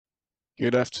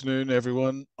Good afternoon,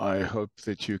 everyone. I hope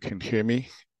that you can hear me.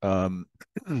 Um,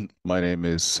 my name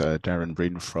is Darren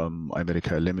Breen from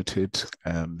iMEDicare Limited.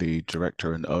 I'm the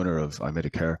director and owner of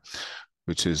iMEDicare,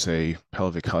 which is a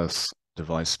pelvic health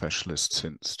device specialist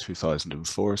since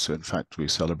 2004. So, in fact, we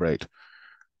celebrate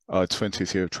our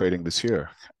 20th year of trading this year,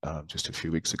 just a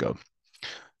few weeks ago.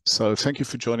 So, thank you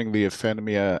for joining the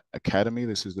Efemia Academy.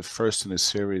 This is the first in a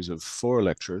series of 4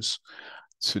 lectures.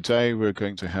 Today, we're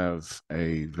going to have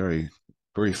a very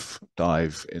brief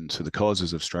dive into the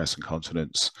causes of stress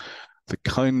incontinence, the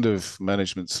kind of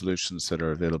management solutions that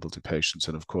are available to patients,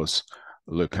 and of course,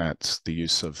 look at the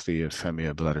use of the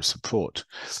Efemia bladder support.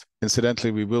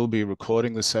 Incidentally, we will be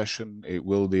recording the session. It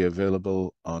will be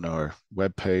available on our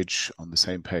webpage, on the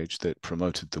same page that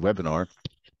promoted the webinar.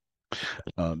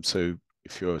 So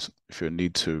if you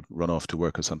need to run off to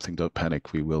work or something, don't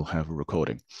panic. We will have a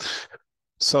recording.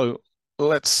 So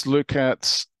let's look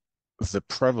at the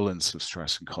prevalence of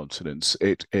stress incontinence.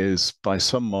 It is by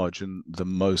some margin the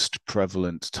most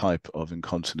prevalent type of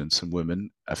incontinence in women,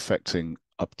 affecting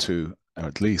up to, or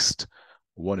at least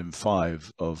 1 in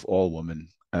 5 of all women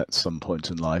at some point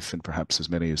in life, and perhaps as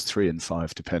many as 3 in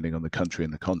 5, depending on the country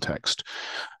and the context.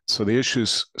 So the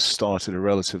issues start at a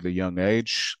relatively young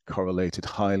age, correlated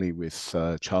highly with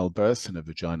childbirth and a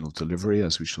vaginal delivery,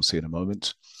 as we shall see in a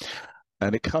moment.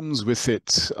 And it comes with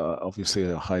it, obviously,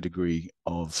 a high degree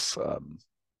of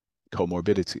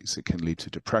comorbidities. It can lead to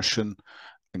depression,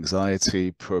 anxiety,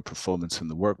 poor performance in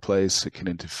the workplace. It can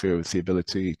interfere with the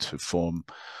ability to form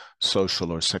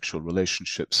social or sexual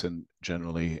relationships and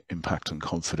generally impact on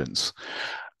confidence.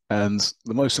 And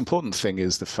the most important thing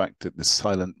is the fact that the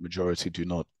silent majority do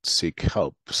not seek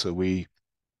help. So we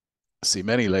see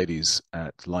many ladies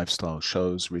at lifestyle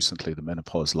shows, recently the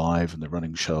Menopause Live and the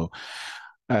Running Show,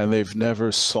 and they've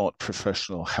never sought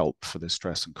professional help for the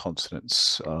stress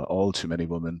incontinence. All too many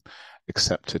women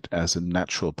accept it as a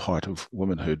natural part of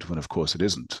womanhood when, of course, it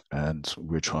isn't. And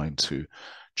we're trying to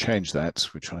change that.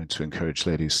 We're trying to encourage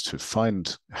ladies to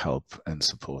find help and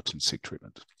support and seek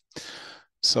treatment.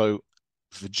 So,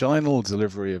 vaginal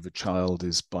delivery of a child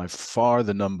is by far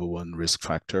the #1 risk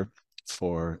factor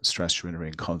for stress urinary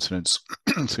incontinence.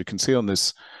 So you can see on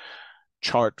this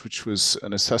chart, which was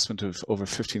an assessment of over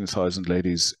 15,000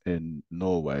 ladies in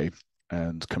Norway,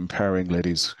 and comparing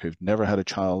ladies who've never had a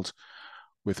child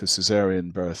with a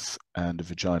cesarean birth and a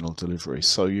vaginal delivery.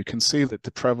 So you can see that the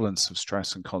prevalence of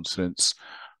stress incontinence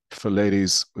for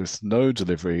ladies with no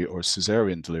delivery or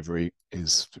cesarean delivery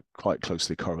is quite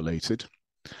closely correlated.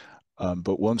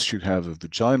 But once you have a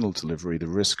vaginal delivery, the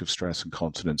risk of stress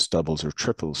incontinence doubles or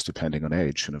triples depending on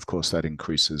age. And of course, that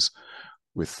increases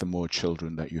with the more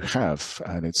children that you have.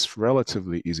 And it's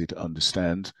relatively easy to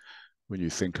understand when you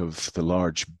think of the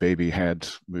large baby head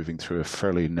moving through a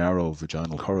fairly narrow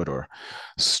vaginal corridor,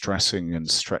 stressing and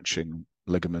stretching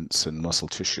ligaments and muscle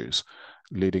tissues,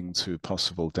 leading to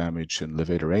possible damage in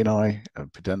levator ani,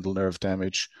 pudendal nerve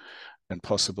damage, and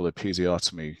possible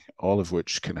episiotomy, all of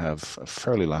which can have a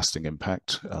fairly lasting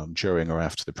impact during or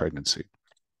after the pregnancy.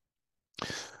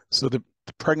 So the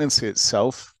pregnancy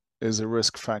itself is a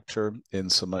risk factor in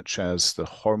so much as the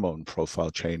hormone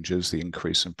profile changes, the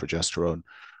increase in progesterone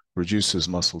reduces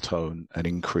muscle tone and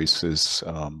increases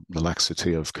the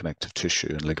laxity of connective tissue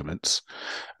and ligaments.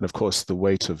 And of course, the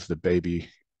weight of the baby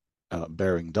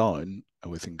bearing down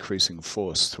with increasing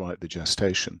force throughout the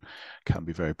gestation can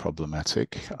be very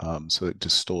problematic. So it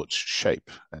distorts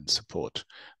shape and support,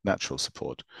 natural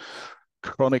support.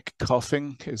 Chronic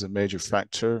coughing is a major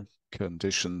factor.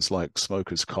 Conditions like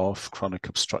smoker's cough, chronic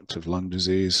obstructive lung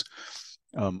disease.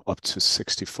 Up to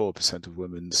 64% of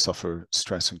women suffer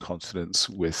stress incontinence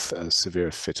with a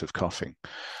severe fit of coughing.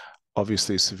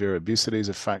 Obviously, severe obesity is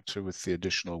a factor with the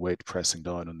additional weight pressing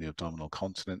down on the abdominal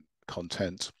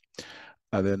content.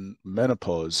 And then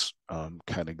menopause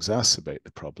can exacerbate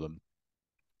the problem,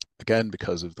 again,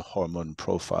 because of the hormone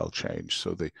profile change.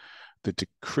 So the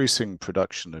decreasing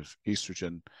production of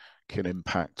estrogen can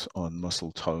impact on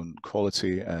muscle tone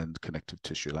quality and connective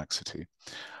tissue laxity.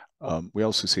 We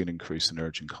also see an increase in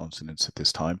urge incontinence at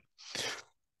this time.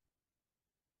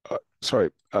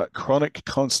 Chronic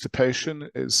constipation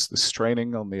is the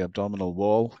straining on the abdominal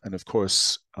wall, and of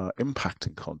course, impact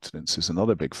incontinence is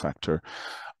another big factor.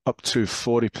 Up to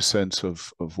 40%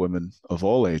 of women of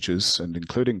all ages, and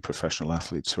including professional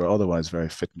athletes who are otherwise very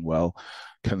fit and well,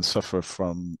 can suffer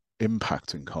from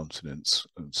impact incontinence.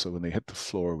 And so when they hit the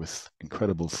floor with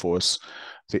incredible force,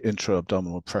 the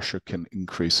intra-abdominal pressure can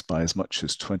increase by as much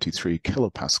as 23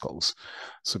 kilopascals.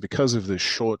 So because of the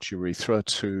short urethra,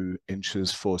 2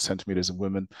 inches, 4 centimeters in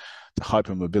women, the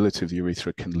hypermobility of the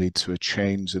urethra can lead to a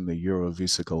change in the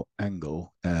urovesical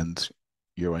angle, and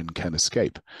urine can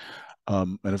escape.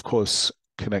 And of course,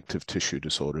 connective tissue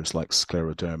disorders like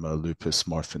scleroderma, lupus,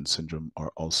 Marfan syndrome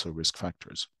are also risk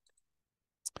factors.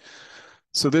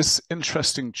 So this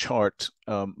interesting chart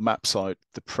maps out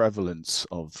the prevalence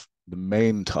of the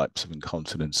main types of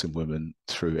incontinence in women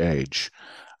through age.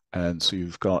 And so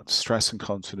you've got stress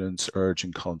incontinence, urge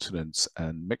incontinence,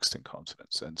 and mixed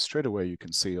incontinence. And straight away you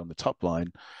can see on the top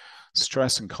line,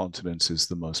 stress incontinence is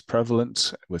the most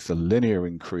prevalent, with a linear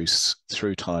increase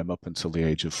through time up until the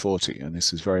age of 40. And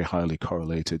this is very highly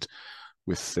correlated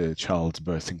with the child's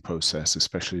birthing process,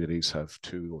 especially ladies have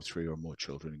 2 or 3 or more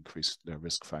children, increase their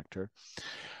risk factor.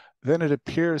 Then it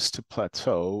appears to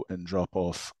plateau and drop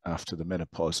off after the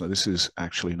menopause. Now, this is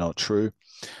actually not true.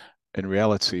 In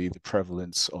reality, the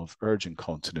prevalence of urge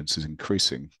incontinence is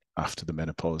increasing after the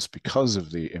menopause because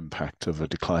of the impact of a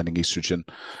declining estrogen.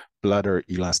 Bladder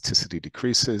elasticity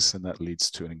decreases, and that leads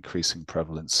to an increasing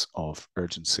prevalence of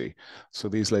urgency. So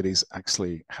these ladies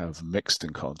actually have mixed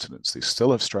incontinence. They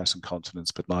still have stress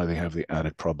incontinence, but now they have the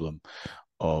added problem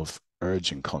of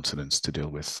urge incontinence to deal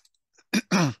with.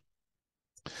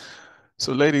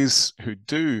 So ladies who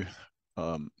do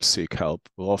seek help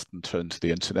will often turn to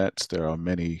the internet. There are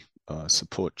many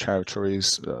support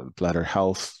charities, Bladder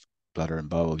Health, Bladder and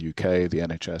Bowel UK, the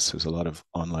NHS has a lot of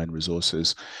online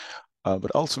resources.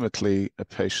 But ultimately, a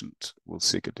patient will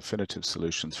seek a definitive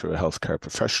solution through a healthcare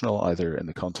professional, either in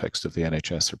the context of the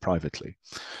NHS or privately.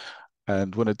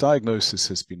 And when a diagnosis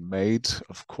has been made,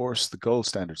 of course, the gold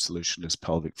standard solution is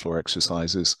pelvic floor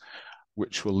exercises,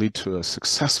 which will lead to a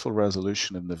successful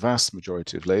resolution in the vast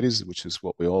majority of ladies, which is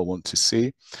what we all want to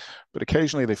see. But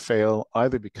occasionally they fail,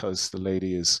 either because the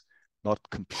lady is not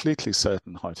completely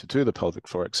certain how to do the pelvic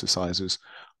floor exercises,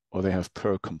 or they have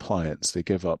poor compliance. They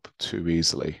give up too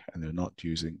easily, and they're not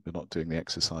doing the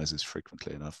exercises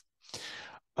frequently enough.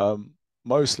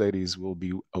 Most ladies will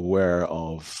be aware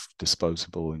of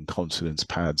disposable incontinence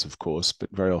pads, of course,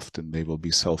 but very often they will be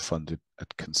self-funded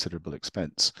at considerable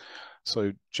expense.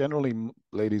 So generally,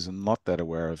 ladies are not that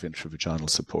aware of intravaginal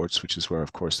supports, which is where,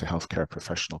 of course, the healthcare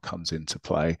professional comes into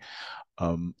play.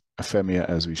 Efemia,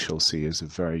 as we shall see, is a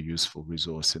very useful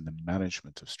resource in the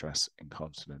management of stress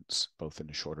incontinence, both in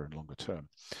the shorter and longer term.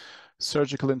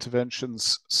 Surgical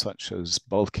interventions such as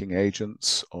bulking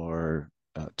agents or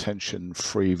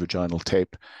tension-free vaginal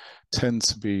tape tend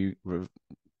to be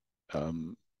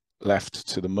left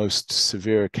to the most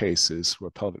severe cases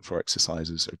where pelvic floor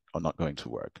exercises are not going to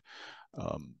work.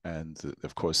 And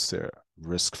of course, there are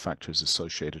risk factors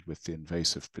associated with the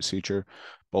invasive procedure.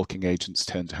 Bulking agents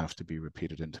tend to have to be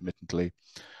repeated intermittently.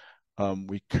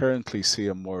 We currently see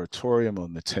a moratorium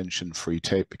on the tension-free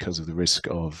tape because of the risk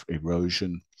of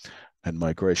erosion and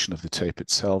migration of the tape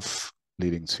itself,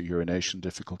 leading to urination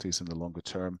difficulties in the longer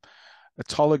term.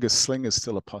 Autologous sling is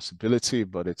still a possibility,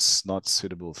 but it's not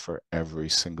suitable for every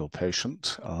single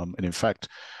patient. And in fact,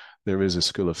 there is a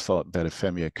school of thought that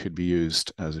Efemia could be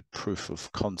used as a proof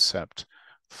of concept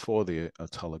for the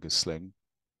autologous sling.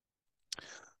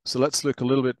 So let's look a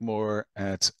little bit more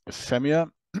at Efemia,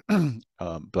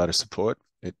 bladder support.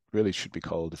 It really should be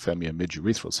called Efemia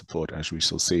mid-urethral support, as we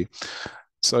shall see.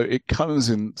 So it comes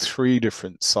in 3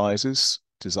 different sizes,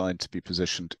 designed to be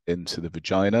positioned into the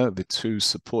vagina. The 2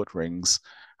 support rings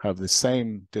have the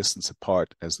same distance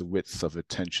apart as the width of a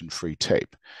tension-free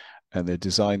tape, and they're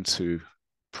designed to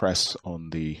press on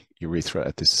the urethra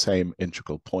at the same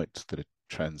integral point that a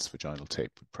transvaginal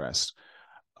tape would press,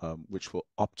 which will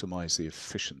optimize the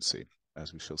efficiency,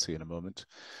 as we shall see in a moment.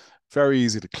 Very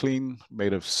easy to clean,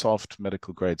 made of soft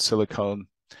medical grade silicone.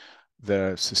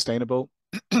 They're sustainable,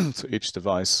 so each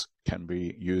device can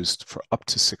be used for up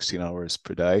to 16 hours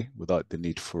per day without the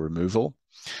need for removal.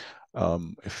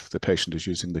 If the patient is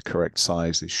using the correct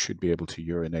size, they should be able to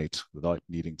urinate without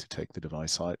needing to take the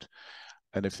device out.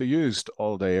 And if they're used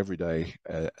all day, every day,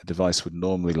 a device would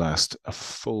normally last a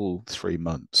full 3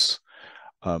 months.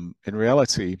 In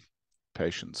reality,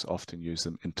 patients often use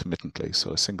them intermittently,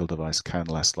 so a single device can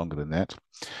last longer than that.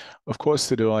 Of course,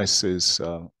 the device is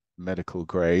medical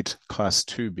grade, Class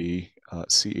 2B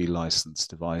CE licensed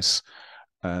device,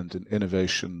 and an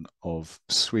innovation of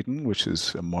Sweden, which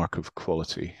is a mark of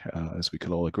quality, as we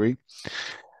can all agree.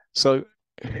 So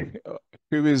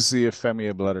who is the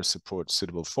Efemia bladder support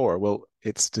suitable for? Well,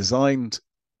 it's designed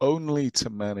only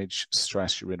to manage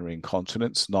stress urinary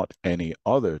incontinence, not any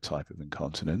other type of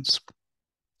incontinence.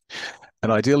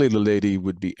 And ideally, the lady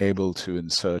would be able to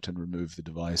insert and remove the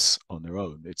device on their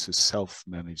own. It's a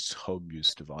self-managed home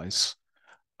use device.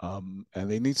 And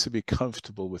they need to be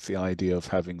comfortable with the idea of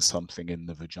having something in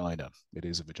the vagina. It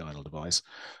is a vaginal device.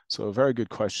 So a very good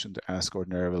question to ask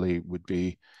ordinarily would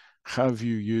be, have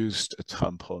you used a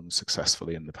tampon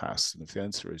successfully in the past? And if the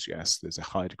answer is yes, there's a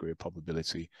high degree of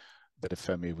probability that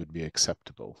Efemia would be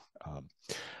acceptable.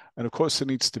 And of course, there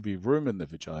needs to be room in the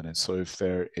vagina. So if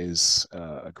there is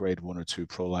a grade 1 or 2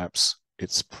 prolapse,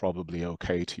 it's probably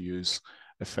okay to use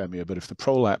Efemia. But if the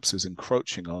prolapse is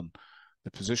encroaching on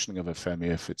the positioning of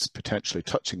Efemia, if it's potentially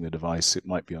touching the device, it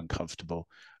might be uncomfortable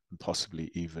and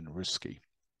possibly even risky.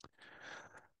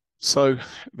 So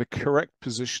the correct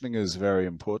positioning is very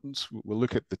important. We'll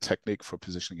look at the technique for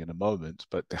positioning in a moment,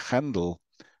 but the handle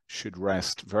should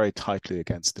rest very tightly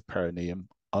against the perineum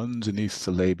underneath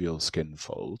the labial skin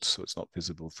fold, so it's not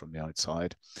visible from the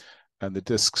outside, and the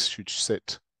discs should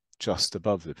sit just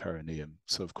above the perineum.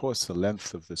 So of course the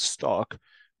length of the stock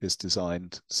is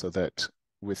designed so that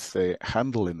with the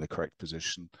handle in the correct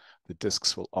position, the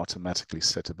discs will automatically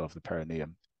sit above the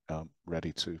perineum,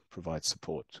 ready to provide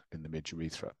support in the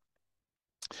mid-urethra.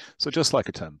 So just like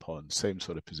a tampon, same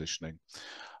sort of positioning.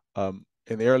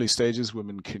 In the early stages,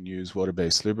 women can use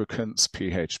water-based lubricants,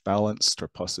 pH balanced, or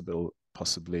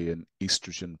possibly an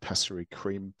estrogen pessary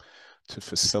cream to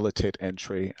facilitate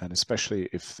entry, and especially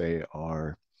if they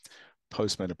are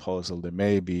postmenopausal, there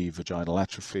may be vaginal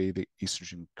atrophy. The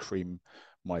estrogen cream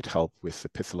might help with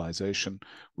epithelialization,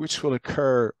 which will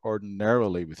occur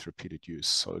ordinarily with repeated use.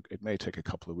 So it may take a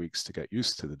couple of weeks to get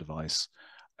used to the device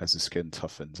as the skin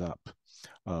toughens up.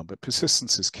 But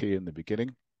persistence is key in the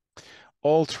beginning.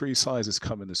 All 3 sizes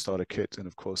come in the starter kit, and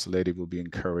of course the lady will be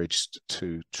encouraged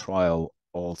to trial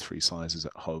all 3 sizes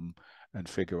at home and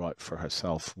figure out for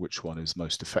herself which one is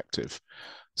most effective.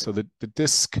 So the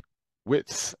disc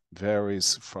width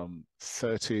varies from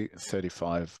 30,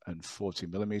 35, and 40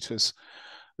 millimeters.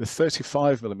 The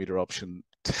 35 millimeter option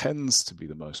tends to be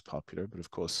the most popular, but of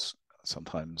course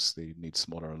sometimes they need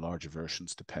smaller or larger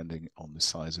versions depending on the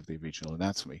size of the regional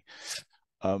anatomy.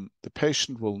 The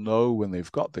patient will know when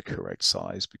they've got the correct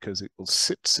size because it will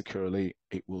sit securely,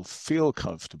 it will feel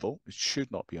comfortable, it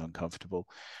should not be uncomfortable,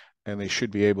 and they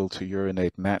should be able to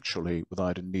urinate naturally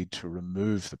without a need to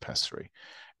remove the pessary.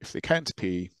 If they can't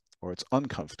pee or it's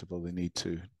uncomfortable, they need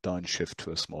to downshift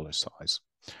to a smaller size.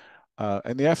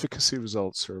 And the efficacy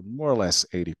results are more or less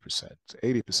 80%.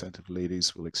 80% of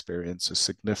ladies will experience a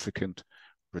significant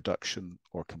reduction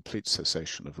or complete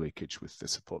cessation of leakage with the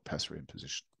support pessary in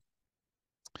position.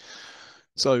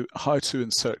 So how to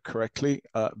insert correctly.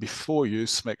 Before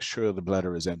use, make sure the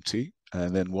bladder is empty,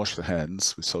 and then wash the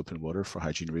hands with soap and water for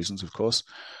hygiene reasons, of course.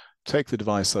 Take the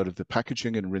device out of the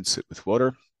packaging and rinse it with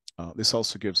water. This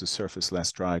also gives the surface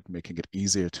less drag, making it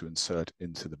easier to insert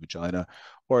into the vagina,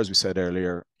 or as we said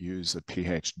earlier, use a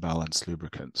pH balanced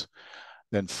lubricant.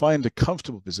 Then find a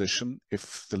comfortable position.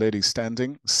 If the lady's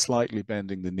standing, slightly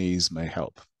bending the knees may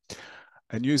help.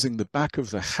 And using the back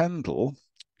of the handle,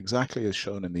 exactly as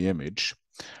shown in the image,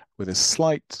 with a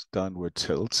slight downward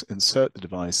tilt, insert the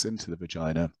device into the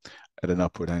vagina at an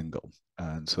upward angle.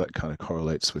 And so that kind of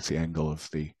correlates with the angle of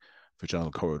the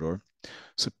vaginal corridor.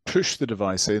 So push the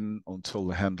device in until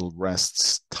the handle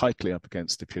rests tightly up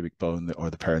against the pubic bone or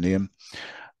the perineum,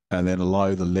 and then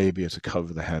allow the labia to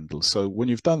cover the handle. So when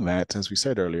you've done that, as we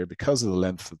said earlier, because of the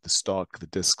length of the stock, the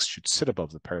discs should sit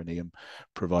above the perineum,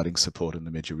 providing support in the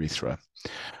mid-urethra.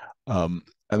 And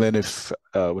then if,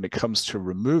 when it comes to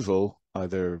removal,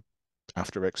 either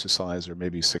after exercise or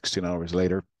maybe 16 hours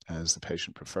later, as the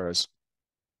patient prefers,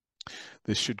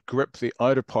 this should grip the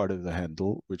outer part of the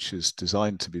handle, which is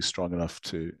designed to be strong enough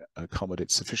to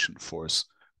accommodate sufficient force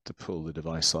to pull the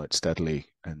device out steadily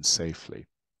and safely.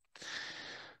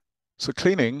 So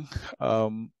cleaning,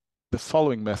 the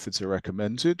following methods are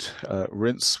recommended.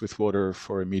 Rinse with water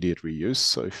for immediate reuse.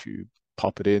 So if you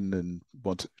pop it in and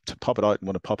want to pop it out and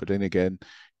want to pop it in again,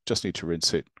 just need to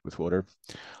rinse it with water.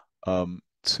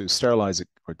 To sterilize it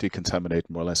or decontaminate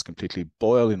more or less completely,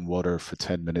 boil in water for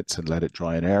 10 minutes and let it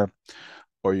dry in air.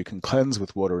 Or you can cleanse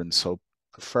with water and soap,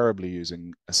 preferably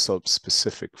using a soap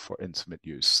specific for intimate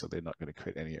use, so they're not going to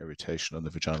create any irritation on the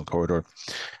vaginal corridor.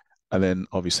 And then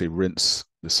obviously rinse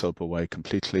the soap away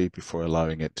completely before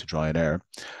allowing it to dry in air.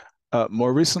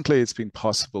 More recently, it's been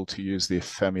possible to use the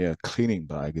Efemia cleaning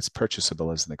bag. It's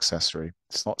purchasable as an accessory.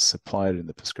 It's not supplied in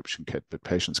the prescription kit, but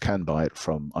patients can buy it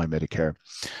from iMEDicare.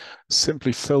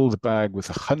 Simply fill the bag with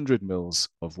 100 mils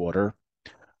of water,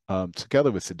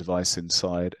 together with the device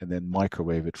inside, and then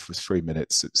microwave it for 3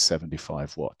 minutes at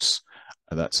 75 watts.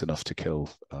 And that's enough to kill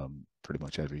pretty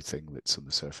much everything that's on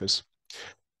the surface.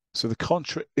 So the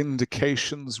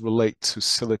contraindications relate to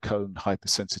silicone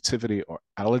hypersensitivity or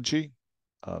allergy,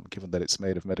 given that it's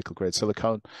made of medical grade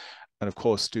silicone. And of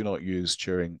course, do not use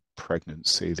during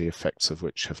pregnancy, the effects of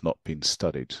which have not been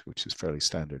studied, which is fairly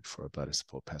standard for a bladder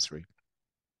support pessary.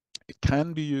 It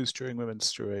can be used during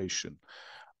menstruation,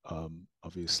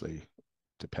 obviously,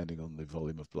 depending on the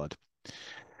volume of blood.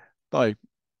 Now,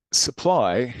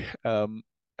 supply,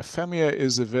 Efemia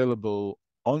is available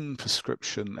on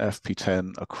prescription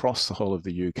FP10 across the whole of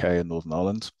the UK and Northern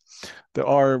Ireland. There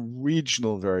are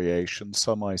regional variations.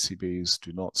 Some ICBs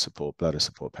do not support bladder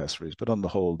support pessaries, but on the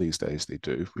whole, these days they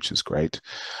do, which is great.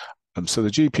 So the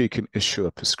GP can issue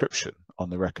a prescription on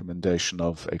the recommendation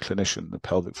of a clinician, a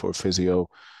pelvic floor physio,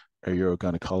 a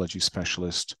urogynecology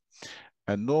specialist.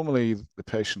 And normally the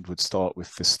patient would start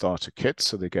with the starter kit,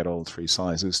 so they get all 3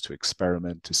 sizes to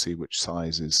experiment to see which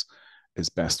size is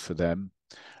best for them.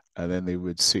 And then they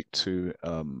would seek to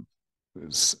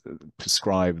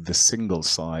prescribe the single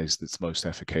size that's most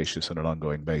efficacious on an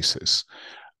ongoing basis.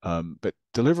 But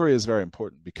delivery is very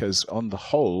important because on the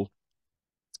whole,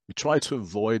 we try to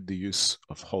avoid the use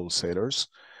of wholesalers,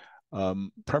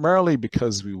 primarily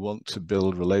because we want to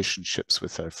build relationships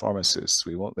with our pharmacists.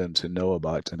 We want them to know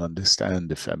about and understand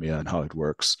Efemia and how it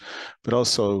works, but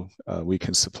also we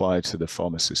can supply to the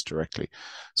pharmacist directly.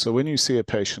 So when you see a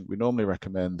patient, we normally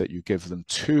recommend that you give them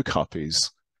 2 copies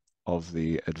of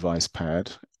the advice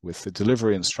pad with the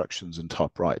delivery instructions in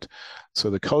top right. So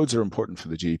the codes are important for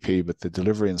the GP, but the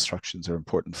delivery instructions are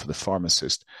important for the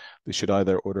pharmacist. They should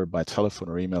either order by telephone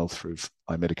or email through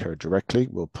iMEDicare directly.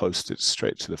 We'll post it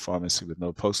straight to the pharmacy with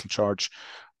no postal charge,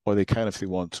 or they can, if they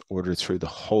want, order through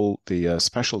the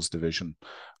specials division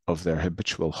of their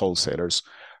habitual wholesalers.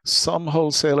 Some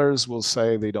wholesalers will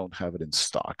say they don't have it in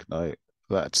stock. Now,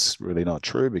 that's really not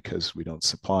true because we don't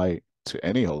supply to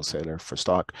any wholesaler for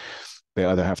stock. They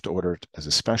either have to order it as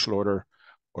a special order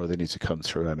or they need to come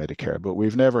through iMEDicare. But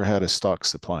we've never had a stock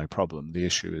supply problem. The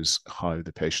issue is how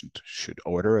the patient should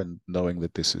order and knowing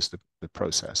that this is the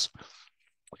process.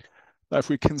 Now, if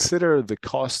we consider the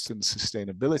cost and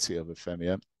sustainability of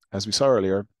Efemia, as we saw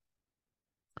earlier,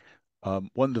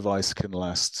 one device can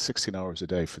last 16 hours a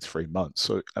day for 3 months.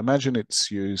 So imagine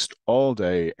it's used all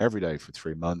day, every day for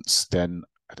 3 months, then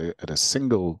at a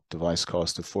single device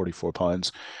cost of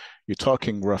 £44, you're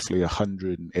talking roughly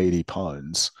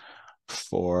 £180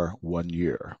 for 1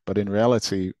 year. But in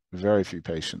reality, very few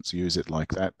patients use it like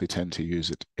that. They tend to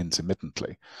use it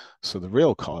intermittently. So the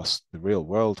real cost, the real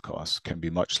world cost, can be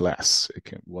much less.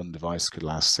 One device could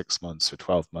last 6 months or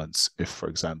 12 months if, for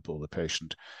example, the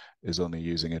patient is only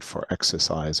using it for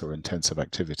exercise or intensive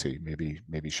activity,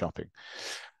 maybe shopping.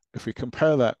 If we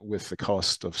compare that with the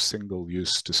cost of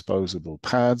single-use disposable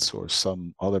pads or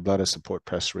some other bladder support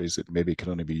pessaries that maybe can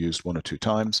only be used 1 or 2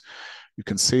 times, you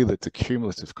can see that the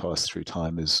cumulative cost through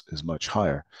time is much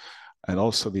higher. And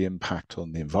also the impact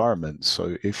on the environment.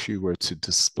 So if you were to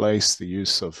displace the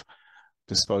use of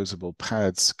disposable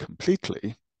pads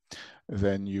completely,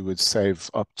 then you would save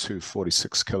up to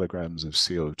 46 kilograms of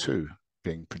CO2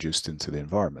 being produced into the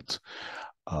environment.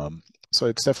 So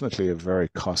it's definitely a very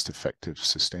cost-effective,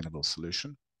 sustainable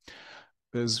solution.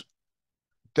 There's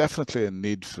definitely a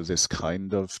need for this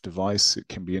kind of device. It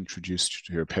can be introduced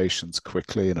to your patients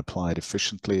quickly and applied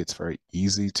efficiently. It's very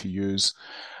easy to use.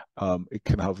 It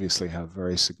can obviously have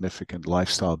very significant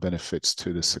lifestyle benefits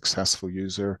to the successful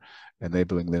user,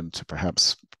 enabling them to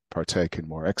perhaps partake in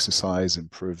more exercise,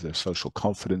 improve their social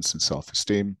confidence and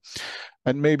self-esteem,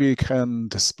 and maybe can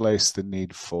displace the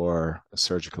need for a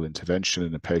surgical intervention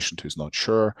in a patient who's not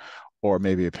sure, or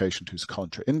maybe a patient who's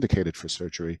contraindicated for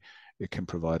surgery. It can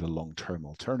provide a long-term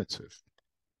alternative.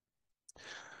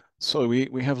 So we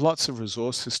have lots of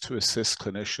resources to assist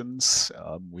clinicians.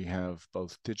 We have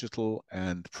both digital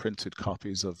and printed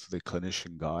copies of the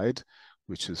clinician guide,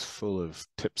 which is full of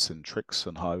tips and tricks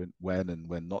on how, when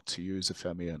not to use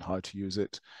Efemia and how to use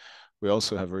it. We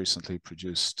also have recently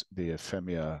produced the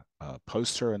Efemia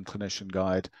poster and clinician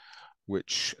guide,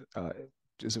 which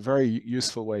is a very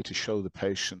useful way to show the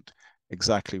patient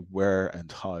exactly where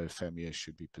and how Efemia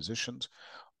should be positioned.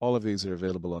 All of these are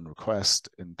available on request,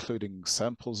 including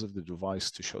samples of the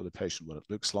device to show the patient what it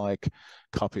looks like,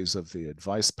 copies of the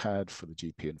advice pad for the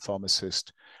GP and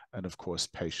pharmacist, and of course,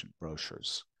 patient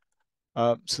brochures.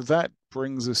 So that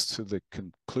brings us to the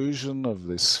conclusion of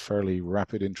this fairly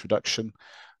rapid introduction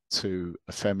to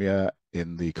Efemia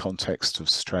in the context of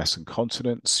stress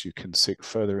incontinence. You can seek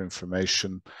further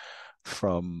information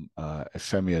from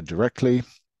Efemia directly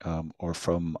or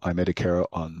from iMEDicare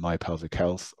on My Pelvic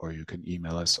Health, or you can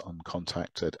email us on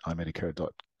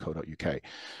contact@imedicare.co.uk.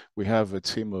 We have a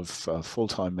team of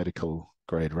full-time medical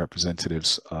grade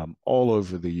representatives all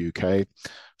over the UK,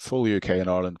 full UK and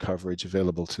Ireland coverage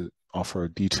available to offer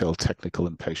detailed technical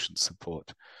and patient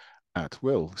support at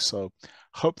will. So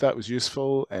hope that was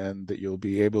useful and that you'll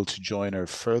be able to join our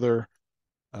further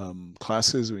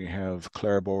classes. We have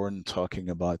Claire Bourne talking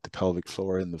about the pelvic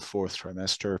floor in the 4th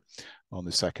trimester on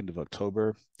the 2nd of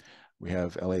October. We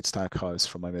have Elliot Stackhouse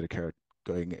from iMEDicare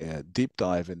going a deep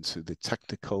dive into the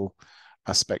technical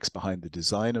aspects behind the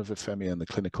design of Efemia and the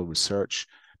clinical research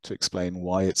to explain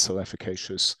why it's so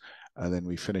efficacious. And then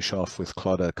we finish off with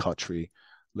Claudia Cotry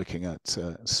looking at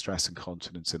stress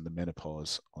incontinence in the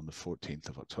menopause on the 14th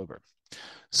of October.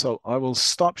 So I will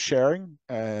stop sharing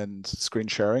and screen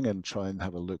sharing and try and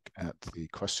have a look at the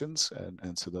questions and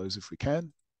answer those if we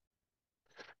can.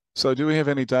 So do we have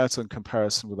any data on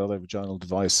comparison with other vaginal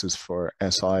devices for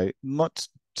SI? Not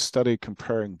study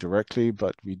comparing directly,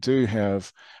 but we do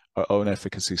have our own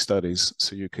efficacy studies.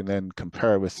 So you can then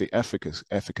compare with the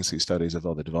efficacy studies of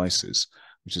other devices,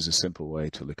 which is a simple way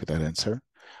to look at that answer.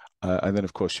 And then,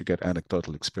 of course, you get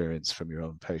anecdotal experience from your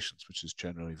own patients, which is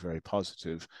generally very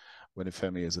positive when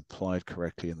Efemia is applied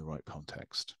correctly in the right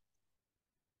context.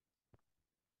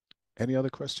 Any other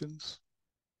questions?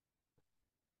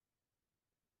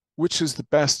 Which is the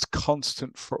best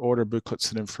constant for order booklets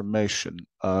and information?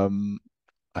 I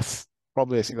think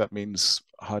that means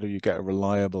how do you get a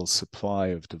reliable supply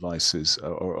of devices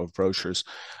or of brochures?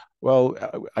 Well,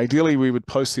 ideally, we would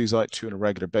post these out to you on a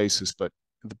regular basis, but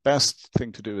the best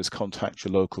thing to do is contact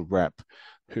your local rep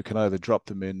who can either drop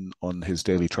them in on his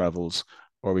daily travels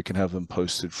or we can have them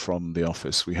posted from the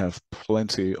office. We have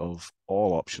plenty of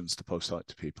all options to post out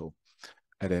to people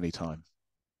at any time.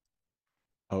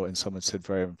 Oh, and someone said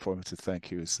very informative,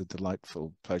 thank you. It's a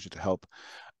delightful pleasure to help.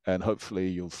 And hopefully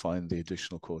you'll find the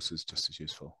additional courses just as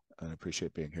useful. And I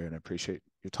appreciate being here and I appreciate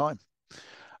your time.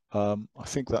 I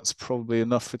think that's probably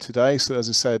enough for today. So as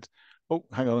I said, oh,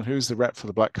 hang on, who's the rep for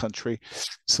the Black Country?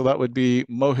 So that would be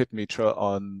Mohit Mitra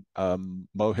on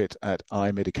mohit at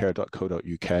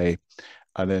iMEDicare.co.uk.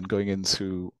 And then going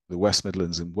into the West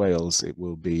Midlands and Wales, it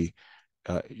will be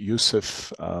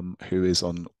Yusuf, who is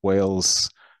on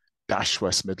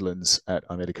Wales-West Midlands at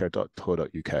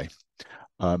iMEDicare.co.uk.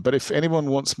 But if anyone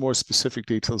wants more specific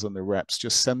details on the reps,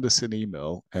 just send us an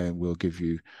email and we'll give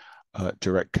you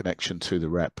direct connection to the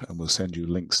rep and we'll send you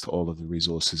links to all of the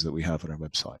resources that we have on our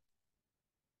website.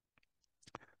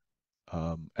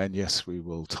 And yes, we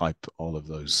will type all of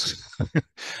those.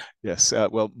 Yes,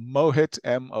 well, Mohit,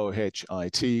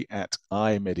 M-O-H-I-T at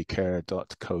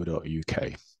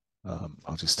iMEDicare.co.uk.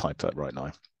 I'll just type that right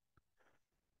now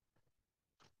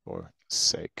for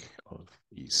sake of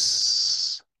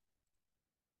ease.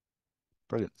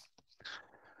 Brilliant.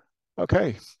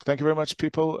 Okay, thank you very much,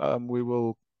 people. We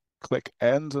will click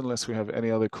end unless we have any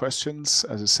other questions.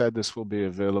 As I said, this will be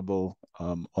available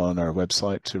on our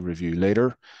website to review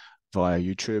later via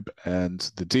YouTube, and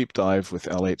the deep dive with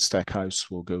L8 Stackhouse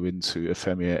will go into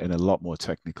Efemia in a lot more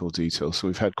technical detail. So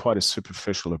we've had quite a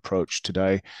superficial approach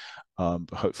today,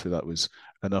 but hopefully that was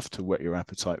enough to whet your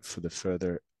appetite for the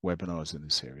further webinars in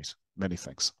this series. Many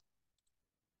thanks.